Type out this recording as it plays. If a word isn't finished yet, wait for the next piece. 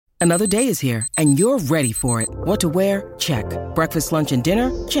Another day is here, and you're ready for it. What to wear? Check. Breakfast, lunch, and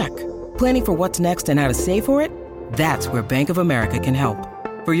dinner? Check. Planning for what's next and how to save for it? That's where Bank of America can help.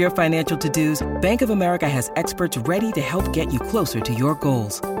 For your financial to-dos, Bank of America has experts ready to help get you closer to your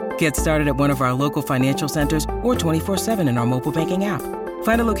goals. Get started at one of our local financial centers or 24/7 in our mobile banking app.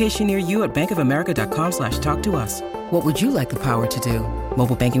 Find a location near you at bankofamerica.com/talktous. What would you like the power to do?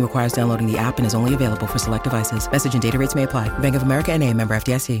 Mobile banking requires downloading the app and is only available for select devices. Message and data rates may apply. Bank of America N.A., member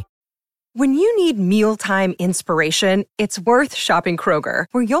FDIC. When you need mealtime inspiration, it's worth shopping Kroger,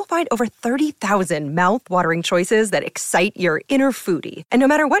 where you'll find over 30,000 mouth-watering choices that excite your inner foodie. And no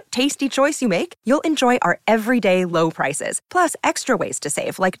matter what tasty choice you make, you'll enjoy our everyday low prices, plus extra ways to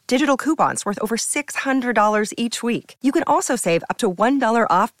save, like digital coupons worth over $600 each week. You can also save up to $1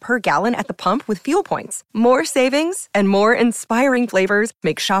 off per gallon at the pump with fuel points. More savings and more inspiring flavors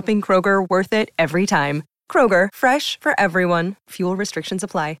make shopping Kroger worth it every time. Kroger, fresh for everyone. Fuel restrictions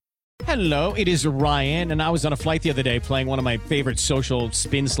apply. Hello, it is Ryan, and I was on a flight the other day playing one of my favorite social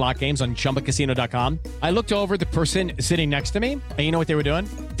spin slot games on ChumbaCasino.com. I looked over at the person sitting next to me, and you know what they were doing?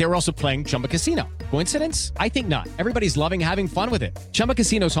 They were also playing Chumba Casino. Coincidence? I think not. Everybody's loving having fun with it. Chumba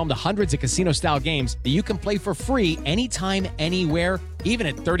Casino is home to hundreds of casino-style games that you can play for free anytime, anywhere, even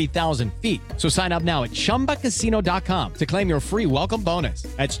at 30,000 feet. So sign up now at ChumbaCasino.com to claim your free welcome bonus.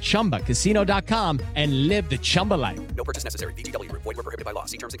 That's ChumbaCasino.com and live the Chumba life. No purchase necessary. VGW. Void where prohibited by law.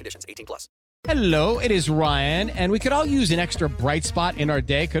 See terms and conditions. 18+. Hello, it is Ryan, and we could all use an extra bright spot in our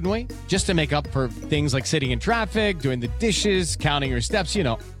day, couldn't we? Just to make up for things like sitting in traffic, doing the dishes, counting your steps, you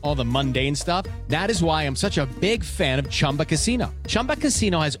know, all the mundane stuff. That is why I'm such a big fan of Chumba Casino. Chumba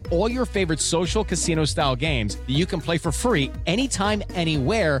Casino has all your favorite social casino-style games that you can play for free anytime,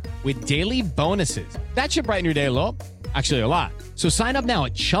 anywhere with daily bonuses. That should brighten your day a little. Actually, a lot. So sign up now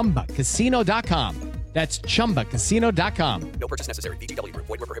at ChumbaCasino.com. That's ChumbaCasino.com. No purchase necessary. VGW. Void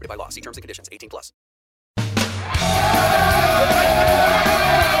where prohibited by law. See terms and conditions. 18+.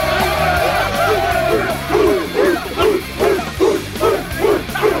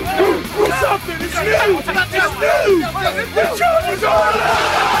 Something is new! It's new! The Chargers are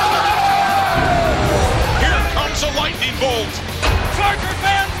Here comes a lightning bolt! Charger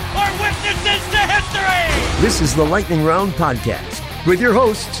fans are witnesses to history! This is the Lightning Round Podcast with your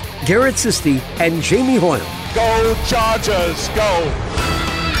hosts, Garrett Sisti and Jamie Hoyle. Go Chargers, go!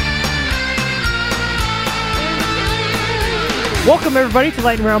 Welcome, everybody, to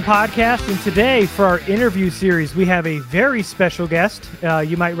Lightning Round Podcast. And today, for our interview series, we have a very special guest.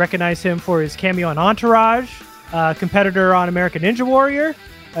 You might recognize him for his cameo on Entourage, competitor on American Ninja Warrior.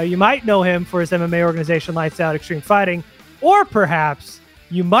 You might know him for his MMA organization, Lights Out Extreme Fighting. Or perhaps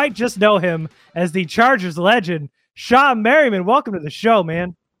you might just know him as the Chargers legend, Shawne Merriman. Welcome to the show,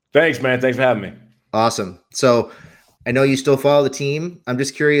 man. Thanks, man. Thanks for having me. Awesome. So I know you still follow the team. I'm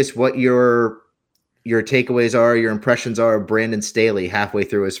just curious what your takeaways are, your impressions are of Brandon Staley halfway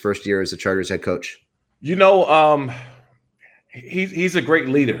through his first year as the Chargers head coach. You know, he's a great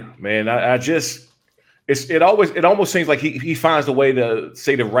leader, man. It almost seems like he finds a way to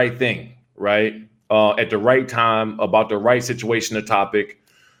say the right thing, right? At the right time about the right situation or topic.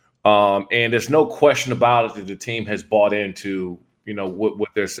 And there's no question about it that the team has bought into, you know, what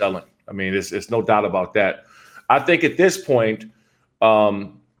they're selling. I mean, it's no doubt about that. I think at this point,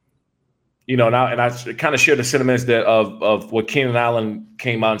 you know, now, and I kind of share the sentiments that of what Keenan Allen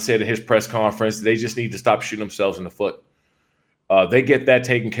came out and said at his press conference. They just need to stop shooting themselves in the foot. They get that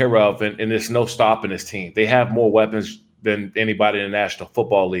taken care of, and there's no stopping this team. They have more weapons than anybody in the National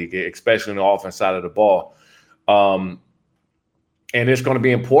Football League, especially on the offense side of the ball. And it's going to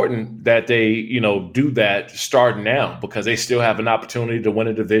be important that they, you know, do that starting now because they still have an opportunity to win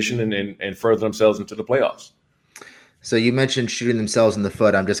a division and further themselves into the playoffs. So you mentioned shooting themselves in the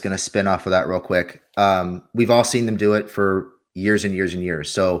foot. I'm just going to spin off of that real quick. We've all seen them do it for years and years and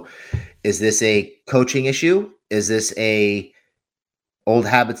years. So is this a coaching issue? Is this a old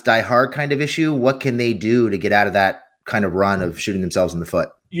habits die hard kind of issue? What can they do to get out of that kind of run of shooting themselves in the foot?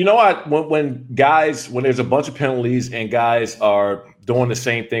 You know what? When there's a bunch of penalties and guys are doing the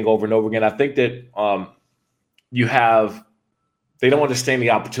same thing over and over again, I think that they don't understand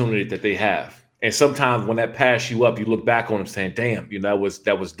the opportunity that they have. And sometimes when that pass you up, you look back on them saying, damn, you know,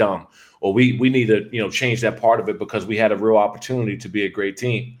 that was dumb. Or we need to, you know, change that part of it because we had a real opportunity to be a great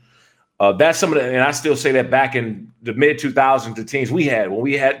team. That's some of the, and I still say that back in the mid 2000s, the teams we had, when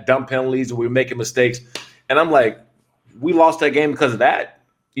we had dumb penalties and we were making mistakes. And I'm like, we lost that game because of that,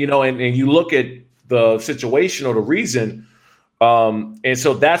 you know, and you look at the situation or the reason. And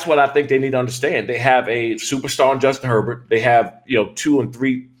so that's what I think they need to understand. They have a superstar in Justin Herbert. They have, you know, 2 and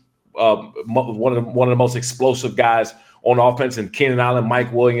 3, one of the most explosive guys on offense, and Keenan Allen,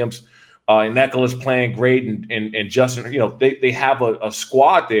 Mike Williams, and Ekeler's playing great, and Justin, they have a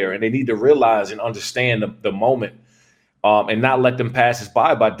squad there, and they need to realize and understand the moment and not let them pass us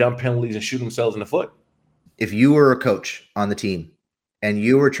by dumb penalties and shoot themselves in the foot. If you were a coach on the team and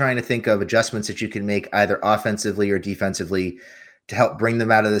you were trying to think of adjustments that you can make either offensively or defensively to help bring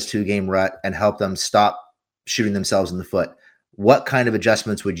them out of this 2-game rut and help them stop shooting themselves in the foot, what kind of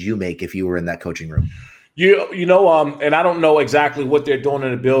adjustments would you make if you were in that coaching room? And I don't know exactly what they're doing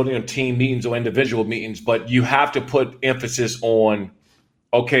in the building or team meetings or individual meetings, but you have to put emphasis on,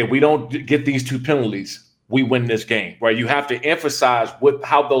 okay, we don't get these 2 penalties, we win this game, right? You have to emphasize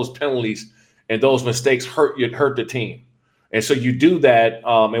how those penalties and those mistakes hurt the team. And so you do that.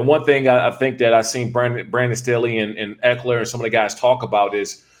 And one thing I think that I've seen Brandon Staley and Ekeler and some of the guys talk about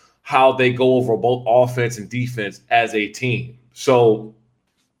is how they go over both offense and defense as a team. So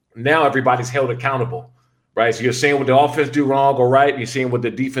now everybody's held accountable, right? So you're seeing what the offense do wrong or right, and you're seeing what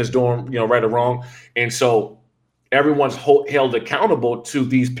the defense doing, right or wrong. And so everyone's held accountable to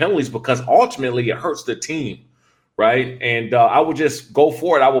these penalties because ultimately it hurts the team, right? And I would just go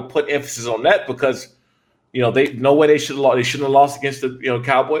for it. I will put emphasis on that because, they shouldn't have lost against the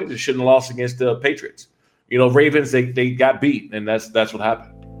Cowboys. They shouldn't have lost against the Patriots. Ravens, they got beat, and that's what happened.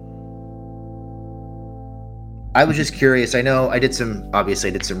 I was just curious. I know I did some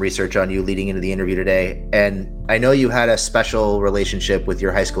research on you leading into the interview today, and I know you had a special relationship with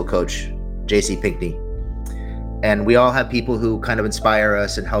your high school coach, J.C. Pinckney. And we all have people who kind of inspire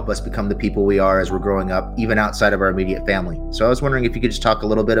us and help us become the people we are as we're growing up, even outside of our immediate family. So I was wondering if you could just talk a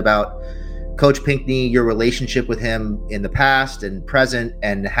little bit about Coach Pinckney, your relationship with him in the past and present,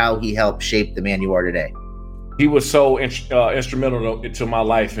 and how he helped shape the man you are today. He was so instrumental to my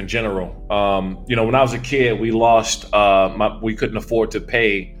life in general. When I was a kid, we lost. We couldn't afford to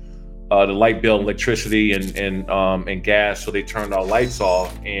pay the light bill, electricity, and gas, so they turned our lights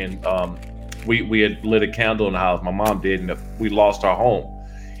off. And we had lit a candle in the house. My mom did, and we lost our home.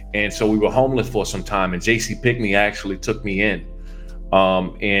 And so we were homeless for some time. And J.C. Pinckney actually took me in.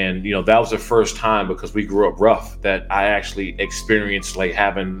 That was the first time, because we grew up rough, that I actually experienced like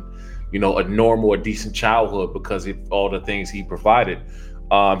having a normal or decent childhood because of all the things he provided.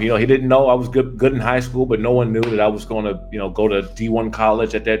 He didn't know I was good in high school, but no one knew that I was going to, go to D1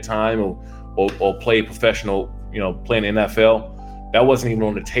 college at that time or play professional, playing NFL. That wasn't even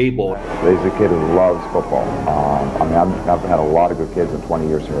on the table. He's a kid who loves football. I've had a lot of good kids in 20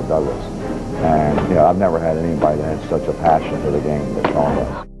 years here at Douglas. And, I've never had anybody that had such a passion for the game that Sean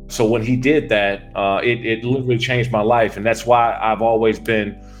does. So when he did that, it literally changed my life. And that's why I've always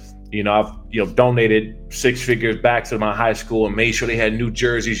been, I've donated 6 figures back to my high school and made sure they had new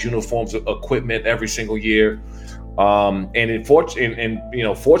jerseys, uniforms, equipment every single year.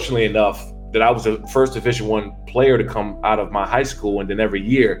 Fortunately enough, that I was the first Division I player to come out of my high school. And then every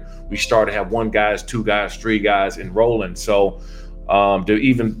year we started to have 1 guys, 2 guys, 3 guys enrolling. So to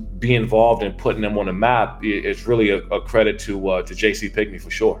even be involved in putting them on the map, it's really a credit to J.C. Pinckney for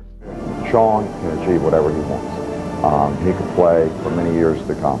sure. Sean can achieve whatever he wants. He can play for many years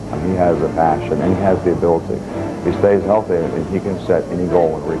to come. He has a passion and he has the ability. He stays healthy and he can set any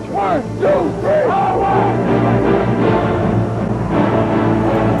goal and reach it. 1, 2, 3.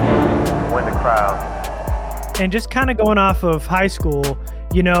 Win the crowd. And just kind of going off of high school,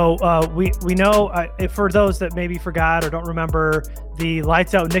 we know for those that maybe forgot or don't remember the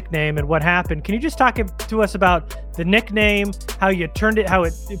Lights Out nickname and what happened, can you just talk to us about the nickname, how you turned it, how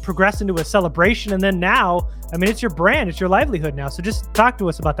it progressed into a celebration, and then now, it's your brand, it's your livelihood now. So just talk to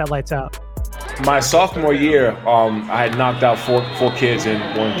us about that Lights Out. My sophomore year, I had knocked out four kids in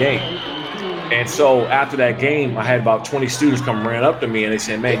one game. And so after that game, I had about 20 students ran up to me and they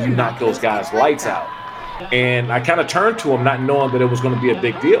said, "Man, you knocked those guys' lights out." And I kind of turned to him, not knowing that it was going to be a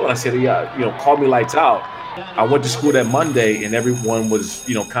big deal. And I said, "Yeah, call me Lights Out." I went to school that Monday, and everyone was,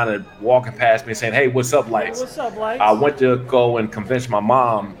 kind of walking past me saying, "Hey, what's up, Lights?" What's up, Lights? I went to go and convince my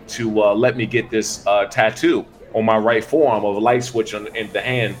mom to let me get this tattoo on my right forearm of a light switch in the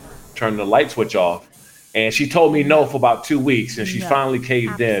hand, turning the light switch off. And she told me no for about 2 weeks, and she finally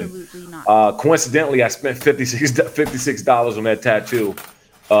caved in. Coincidentally, I spent $56 on that tattoo.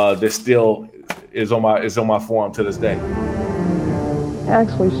 That still is on my forearm to this day.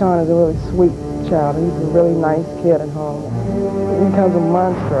 Actually, Sean is a really sweet child. He's a really nice kid at home. He becomes a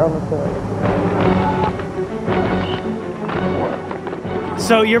monster of a kid.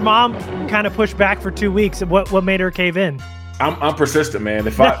 So your mom kind of pushed back for 2 weeks. What made her cave in? I'm persistent, man.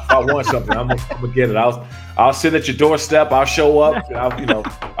 If I want something, I'm gonna get it. I'll sit at your doorstep. I'll show up.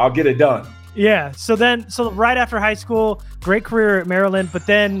 I'll get it done. Yeah. So right after high school, great career at Maryland. But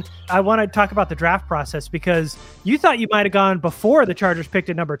then I want to talk about the draft process because you thought you might have gone before the Chargers picked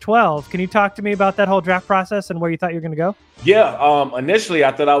at number 12. Can you talk to me about that whole draft process and where you thought you were going to go? Yeah. Initially,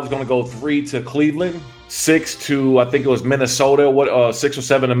 I thought I was going to go 3 to Cleveland, 6 to, I think it was Minnesota, 6 or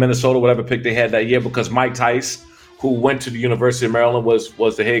 7 to Minnesota, whatever pick they had that year, because Mike Tice, who went to the University of Maryland,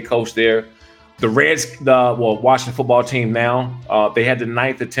 was the head coach there. The Washington football team now, they had the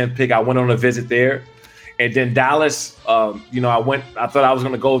 9th or 10th pick. I went on a visit there. And then Dallas, I thought I was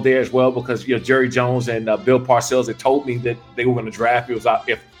going to go there as well because, Jerry Jones and Bill Parcells had told me that they were going to draft me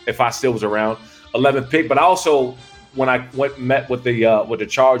if I still was around, 11th pick. But also, when I met with the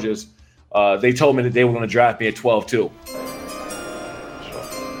Chargers, they told me that they were going to draft me at 12 too.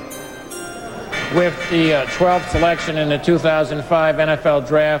 With the 12th selection in the 2005 NFL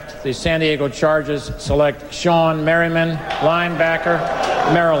Draft, the San Diego Chargers select Sean Merriman, linebacker,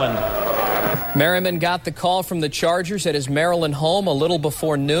 Maryland. Merriman got the call from the Chargers at his Maryland home a little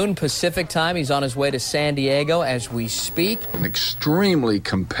before noon Pacific time. He's on his way to San Diego as we speak. An extremely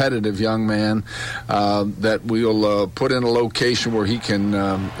competitive young man that we'll put in a location where he can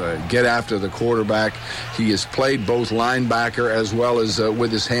get after the quarterback. He has played both linebacker as well as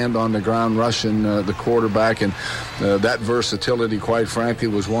with his hand on the ground rushing the quarterback. And that versatility, quite frankly,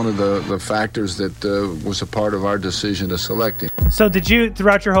 was one of the factors that was a part of our decision to select him. So did you,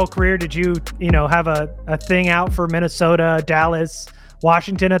 throughout your whole career, have a thing out for Minnesota, Dallas,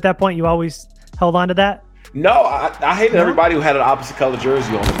 Washington at that point? You always held on to that? No, I hated everybody who had an opposite color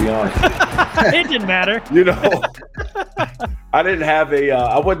jersey on, to be honest. It didn't matter. I didn't have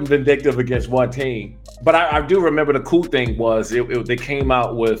I wasn't vindictive against one team. But I do remember the cool thing was they came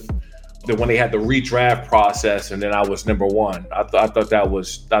out with when they had the redraft process, and then I was number 1. I thought that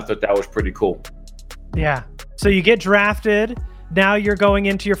was pretty cool. Yeah. So you get drafted. Now you're going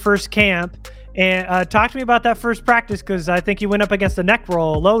into your first camp. And talk to me about that first practice, because I think you went up against the neck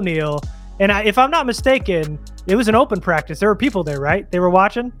roll, low kneel. And if I'm not mistaken, it was an open practice. There were people there, right? They were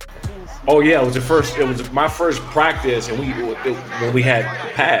watching? Oh, yeah. It was my first practice, and when we had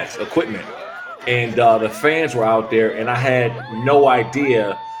pads, equipment. And the fans were out there, and I had no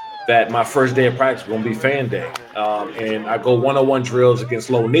idea that my first day of practice was going to be fan day. And I go one-on-one drills against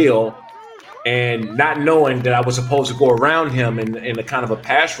low kneel. And not knowing that I was supposed to go around him in a kind of a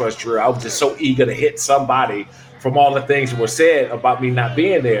pass rush drill, I was just so eager to hit somebody from all the things that were said about me not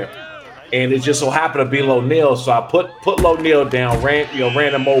being there. And it just so happened to be Low Neal, so I put Low Neal down, ran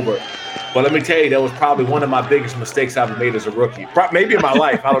him over. But let me tell you, that was probably one of my biggest mistakes I've made as a rookie, maybe in my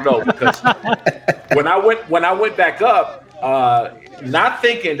life. I don't know, because when I went back up, not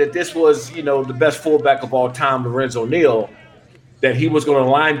thinking that this was the best fullback of all time, Lorenzo Neal, that he was going to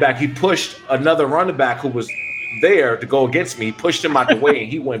line back. He pushed another running back who was there to go against me. He pushed him out the way,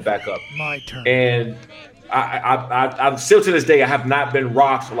 and he went back up. My turn. And I still to this day, I have not been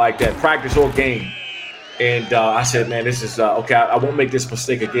rocked like that, practice or game. And I said, man, this is okay. I won't make this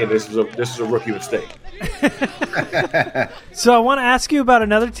mistake again. This is a rookie mistake. So I want to ask you about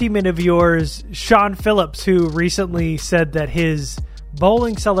another teammate of yours, Sean Phillips, who recently said that his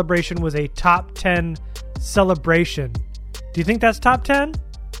bowling celebration was a top 10 celebration. Do you think that's top 10?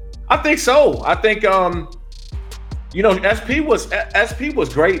 I think so. I think SP was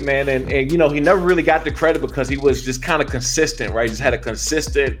great, man, and he never really got the credit because he was just kind of consistent, right? Just had a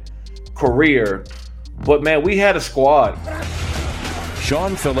consistent career. But man, we had a squad.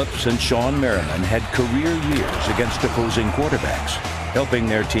 Sean Phillips and Sean Merriman had career years against opposing quarterbacks, helping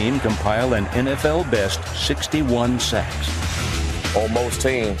their team compile an NFL best 61 sacks. On most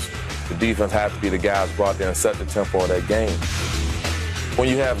teams, the defense has to be the guys who go out there and set the tempo of that game. When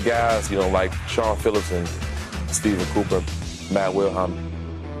you have guys, like Sean Phillips and Stephen Cooper, Matt Wilhelm,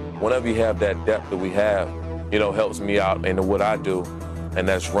 whenever you have that depth that we have, helps me out in what I do, and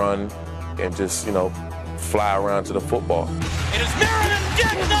that's run and just, fly around to the football. It is Merriman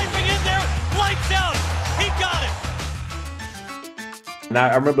jackknifing in there, lights out, he got it. Now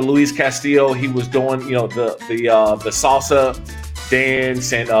I remember Luis Castillo, he was doing, the salsa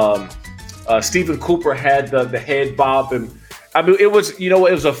dance, and Stephen Cooper had the head bob, and I mean it was it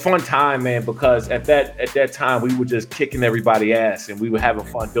was a fun time, man, because at that time we were just kicking everybody ass and we were having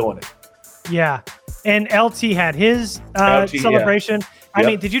fun doing it. Yeah, and LT had his celebration. Yeah. I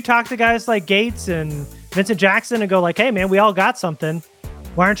mean, did you talk to guys like Gates and Vincent Jackson and go like, "Hey, man, we all got something.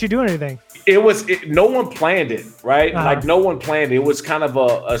 Why aren't you doing anything?" No one planned it, right? Uh-huh. Like no one planned it. It was kind of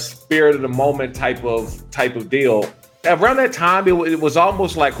a spirit of the moment type of deal. Around that time, it was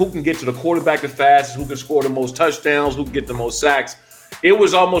almost like who can get to the quarterback the fastest, who can score the most touchdowns, who can get the most sacks. It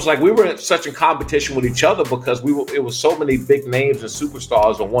was almost like we were in such a competition with each other because it was so many big names and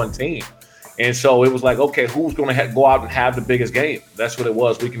superstars on one team. And so it was like, okay, who's going to go out and have the biggest game? That's what it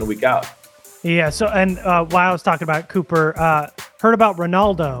was, week in and week out. Yeah. So, and while I was talking about Cooper, heard about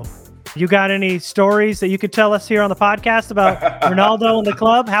Ronaldo. You got any stories that you could tell us here on the podcast about Ronaldo and the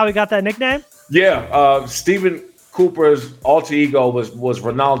club, how he got that nickname? Yeah. Stephen Cooper's alter ego was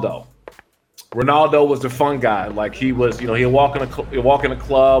Ronaldo. Ronaldo was the fun guy. Like he was, he'll walk in a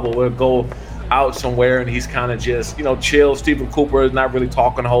club or we'll go out somewhere and he's kind of just, chill. Stephen Cooper is not really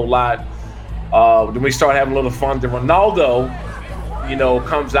talking a whole lot. Then we start having a little fun. Then Ronaldo,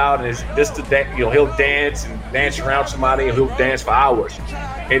 comes out and is just he'll dance and dance around somebody and he'll dance for hours.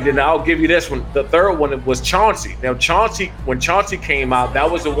 And then I'll give you this one. The third one was Chauncey. Now when Chauncey came out,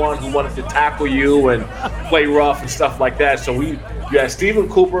 that was the one who wanted to tackle you and play rough and stuff like that. So you had Stephen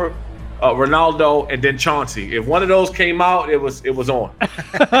Cooper, Ronaldo, and then Chauncey. If one of those came out, it was on.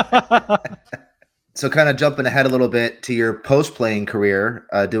 So kind of jumping ahead a little bit to your post-playing career,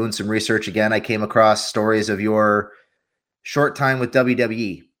 doing some research again, I came across stories of your short time with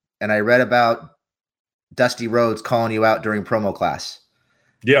WWE, and I read about Dusty Rhodes calling you out during promo class.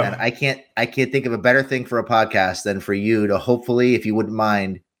 Yeah. And I can't think of a better thing for a podcast than for you to hopefully, if you wouldn't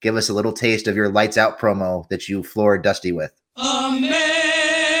mind, give us a little taste of your Lights Out promo that you floored Dusty with. American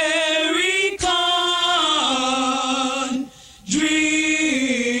dream.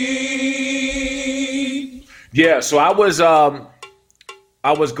 Yeah, so I was down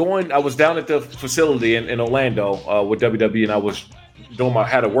at the facility in Orlando with WWE, and I was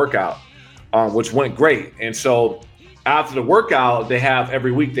had a workout, which went great. And so after the workout, they have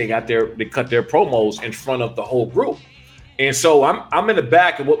every week they cut their promos in front of the whole group. And so I'm in the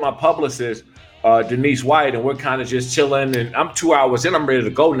back and with my publicist, Denise White, and we're kind of just chilling. And I'm 2 hours in, I'm ready to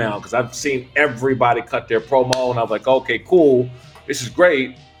go now because I've seen everybody cut their promo, and I was like, okay, cool, this is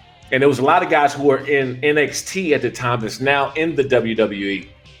great. And there was a lot of guys who were in NXT at the time that's now in the WWE.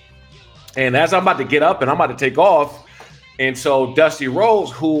 And as I'm about to get up and I'm about to take off, and so Dusty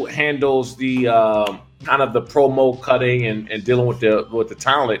Rhodes, who handles the kind of the promo cutting and dealing with the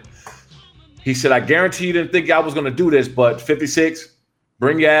talent, he said, I guarantee you didn't think I was going to do this, but 56,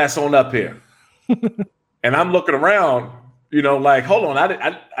 bring your ass on up here. And I'm looking around, like, hold on,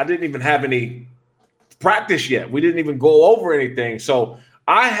 I didn't even have any practice yet. We didn't even go over anything. So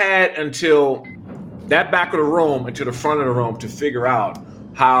I had until that back of the room, until the front of the room to figure out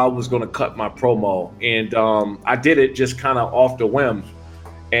how I was going to cut my promo. And I did it just kind of off the whim.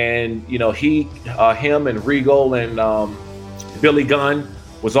 And, him and Regal and Billy Gunn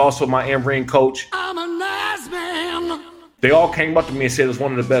was also my in-ring coach. I'm a nice man. They all came up to me and said it was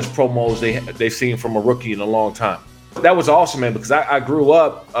one of the best promos they've seen from a rookie in a long time. That was awesome, man, because I grew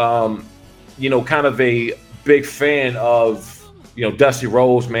up, kind of a big fan of, Dusty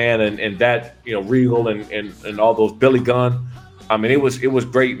Rhodes, man, and that, Regal and all those Billy Gunn. I mean, it was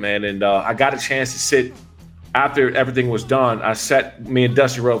great, man. And I got a chance to sit after everything was done. Me and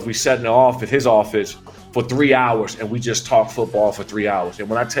Dusty Rhodes, we sat in his office for 3 hours, and we just talked football for 3 hours. And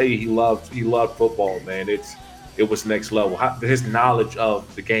when I tell you he loved football, man, it was next level. His knowledge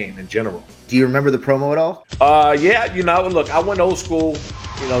of the game in general. Do you remember the promo at all? Yeah, look, I went old school,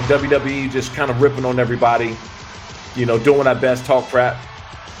 WWE just kind of ripping on everybody, doing our best, talk crap,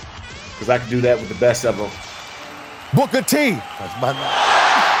 because I could do that with the best of them. Booker T. That's my name.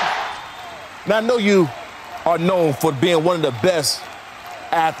 Now, I know you are known for being one of the best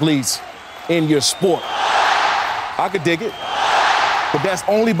athletes in your sport. I could dig it, but that's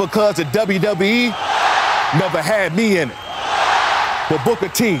only because the WWE never had me in it. But Booker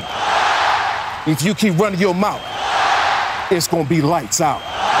T, if you keep running your mouth, it's gonna be lights out.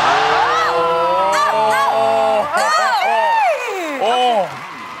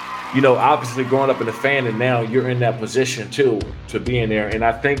 Obviously growing up in the fan, and now you're in that position too, to be in there. And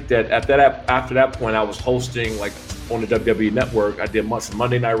I think that after that point, I was hosting like on the WWE Network. I did some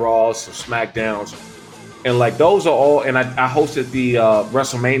Monday Night Raws, some SmackDowns, and like those are all. And I hosted the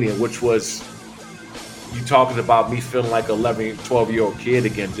WrestleMania, which was you talking about me feeling like an 11, 12-year-old kid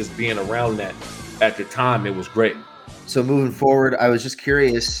again, just being around that at the time. It was great. So moving forward, I was just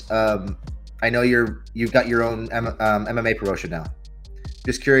curious. I know you've got your own MMA promotion now.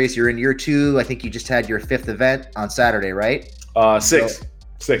 Just curious, you're in year 2. I think you just had your 5th event on Saturday, right? Sixth.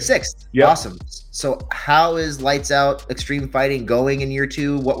 Yep. Awesome. So how is Lights Out Extreme Fighting going in year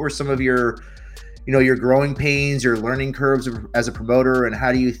 2? What were some of your growing pains, your learning curves as a promoter, and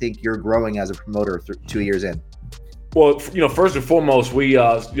how do you think you're growing as a promoter 2 years in? Well, first and foremost, we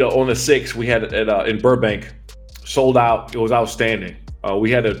on the 6th, we had it in Burbank, sold out. It was outstanding.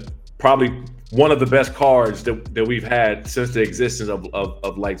 We had probably one of the best cards that we've had since the existence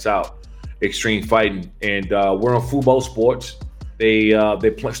of Lights Out Extreme Fighting. And we're on Fubo Sports. they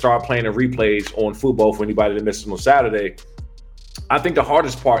started playing the replays on football for anybody that missed it on Saturday. I think the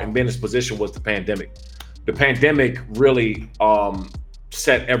hardest part in being in this position was the pandemic. The pandemic really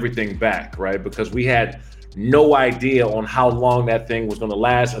set everything back, right? Because we had no idea on how long that thing was going to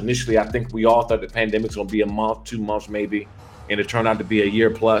last. Initially, I think we all thought the pandemic was going to be a month, 2 months maybe, and it turned out to be a year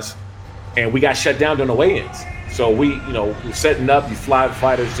plus. And we got shut down during the weigh-ins. So we're setting up, you fly the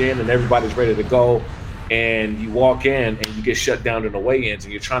fighters in and everybody's ready to go. And you walk in and you get shut down during the weigh-ins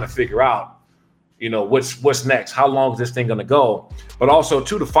and you're trying to figure out, what's next? How long is this thing going to go? But also,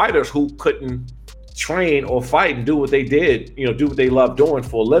 to the fighters who couldn't train or fight and do what they did, do what they love doing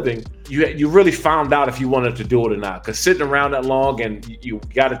for a living, you really found out if you wanted to do it or not. Because sitting around that long and you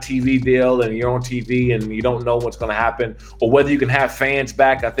got a TV deal and you're on TV and you don't know what's going to happen or whether you can have fans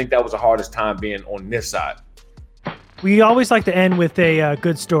back, I think that was the hardest time being on this side. We always like to end with a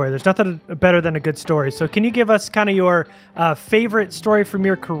good story. There's nothing better than a good story. So can you give us kind of your favorite story from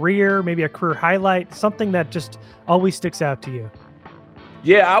your career, maybe a career highlight, something that just always sticks out to you?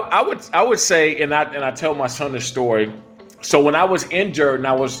 Yeah, I would say, and I tell my son this story. So when I was injured and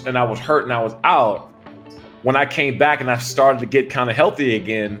I was hurt and I was out, when I came back and I started to get kind of healthy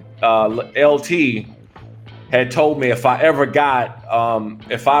again, LT had told me if I ever got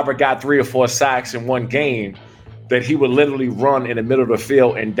 3 or 4 sacks in one game, that he would literally run in the middle of the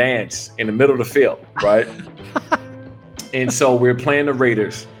field and dance in the middle of the field, right? And so we were playing the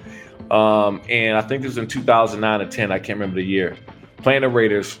Raiders, and I think this was in 2009 or 10. I can't remember the year. Playing the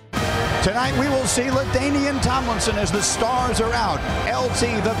Raiders. Tonight we will see LaDainian Tomlinson as the stars are out.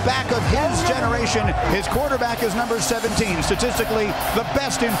 LT, the back of his generation. His quarterback is number 17, statistically the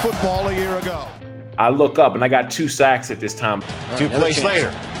best in football a year ago. I look up and I got 2 sacks at this time. 2 plays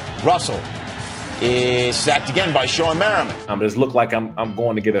later, Russell is sacked again by Shawne Merriman. It just looked like I'm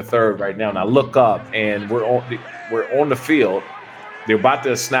going to get a third right now. And I look up and we're on the field. They're about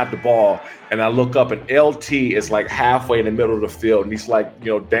to snap the ball. And I look up and LT is like halfway in the middle of the field. And he's like,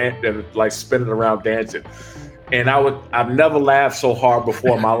 like spinning around dancing. And I've never laughed so hard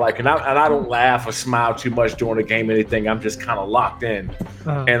before in my life. And I don't laugh or smile too much during the game or anything. I'm just kind of locked in.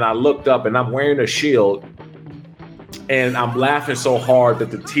 And I looked up and I'm wearing a shield. And I'm laughing so hard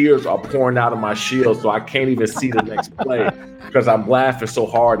that the tears are pouring out of my shield, so I can't even see the next play because I'm laughing so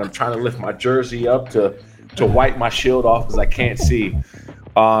hard. I'm trying to lift my jersey up to wipe my shield off because I can't see.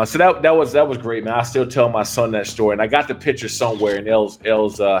 So that was great, man. I still tell my son that story, and I got the picture somewhere, and L's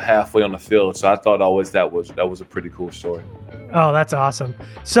halfway on the field. So I thought always that was a pretty cool story. Oh, that's awesome.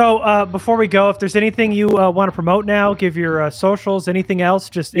 So before we go, if there's anything you want to promote now, give your socials, anything else,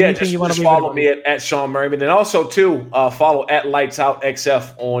 anything you want to follow me at Shawne Merriman. And also, too, follow at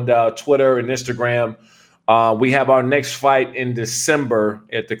LightsOutXF on Twitter and Instagram. We have our next fight in December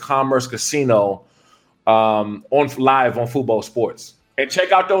at the Commerce Casino live on Fubo Sports. And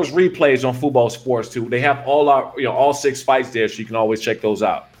check out those replays on Fubo Sports, too. They have all 6 fights there, so you can always check those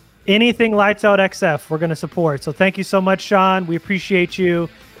out. Anything Lights Out XF, we're going to support. So thank you so much, Sean. We appreciate you.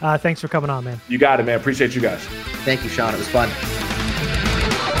 Thanks for coming on, man. You got it, man. Appreciate you guys. Thank you, Sean. It was fun.